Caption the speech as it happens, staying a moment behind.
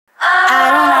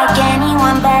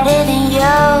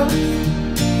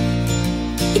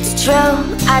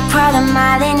I'd crawl a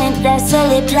mile in a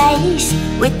desolate place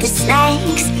with the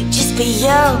snakes, just for you.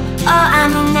 Oh,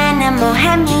 I'm an animal,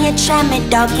 hand me a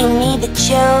tramadol, give me the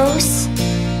juice.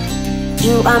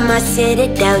 You are my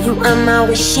citadel, you are my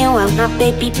wish, you are my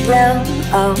baby blue.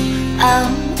 Oh, oh,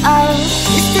 oh.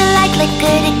 Used to like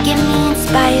liquor to get me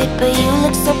inspired, but you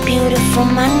look so beautiful,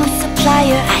 my new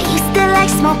supplier. I used to like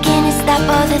smoking and stop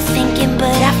all the thinking,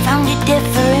 but I found a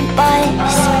different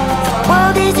buzz. The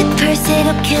world is a curse,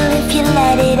 it'll kill if you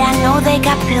let it. I know they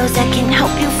got pills that can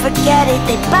help you forget it.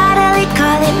 They bodily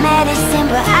call it medicine,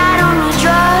 but I don't need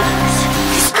drugs,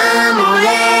 'cause I'm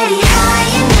already high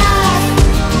enough.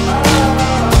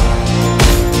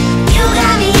 You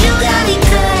got me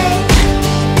good.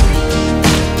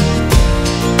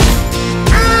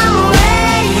 I'm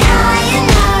already high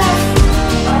enough.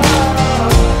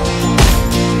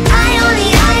 I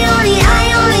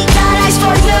only got eyes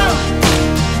for you.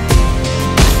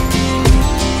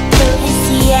 Do you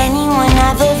see anyone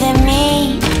other than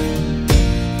me?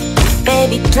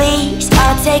 Baby, please,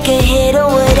 I'll take a hit of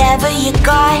whatever you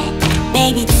got.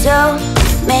 Maybe two,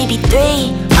 maybe three.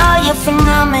 Oh, you're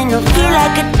phenomenal, feel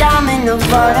like a domino,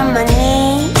 fall on my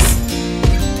knees.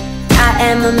 I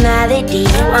am a melody,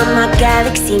 you are my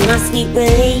galaxy, my sweet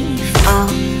relief. Oh,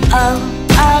 oh,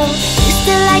 oh. Used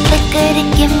to like liquor to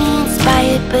get me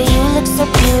inspired, but you look so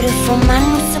beautiful, my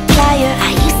new supplier.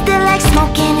 I used to like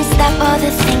smoking and stop all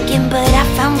the thinking, but I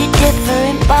found a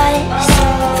different buzz.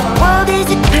 The world is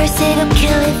a curse, it'll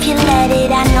kill if you let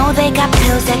it. I know they got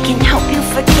pills that can help you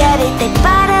forget it. They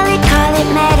bodily call it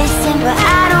medicine, but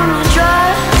I don't need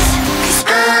drugs, 'cause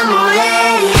I'm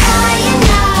already high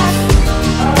enough.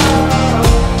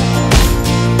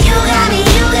 You got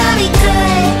me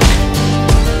good.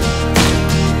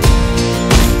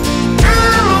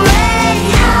 I'm already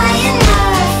high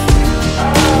enough.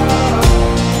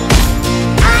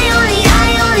 I only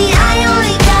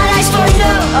got eyes for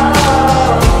you.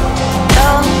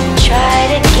 Don't try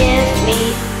to give me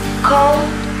cold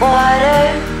water,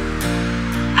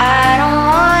 I don't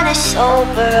wanna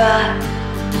sober up.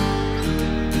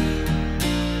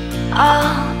 All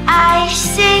I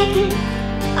see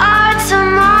are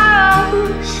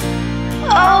tomorrows.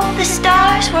 Oh, the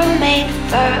stars were made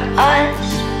for us.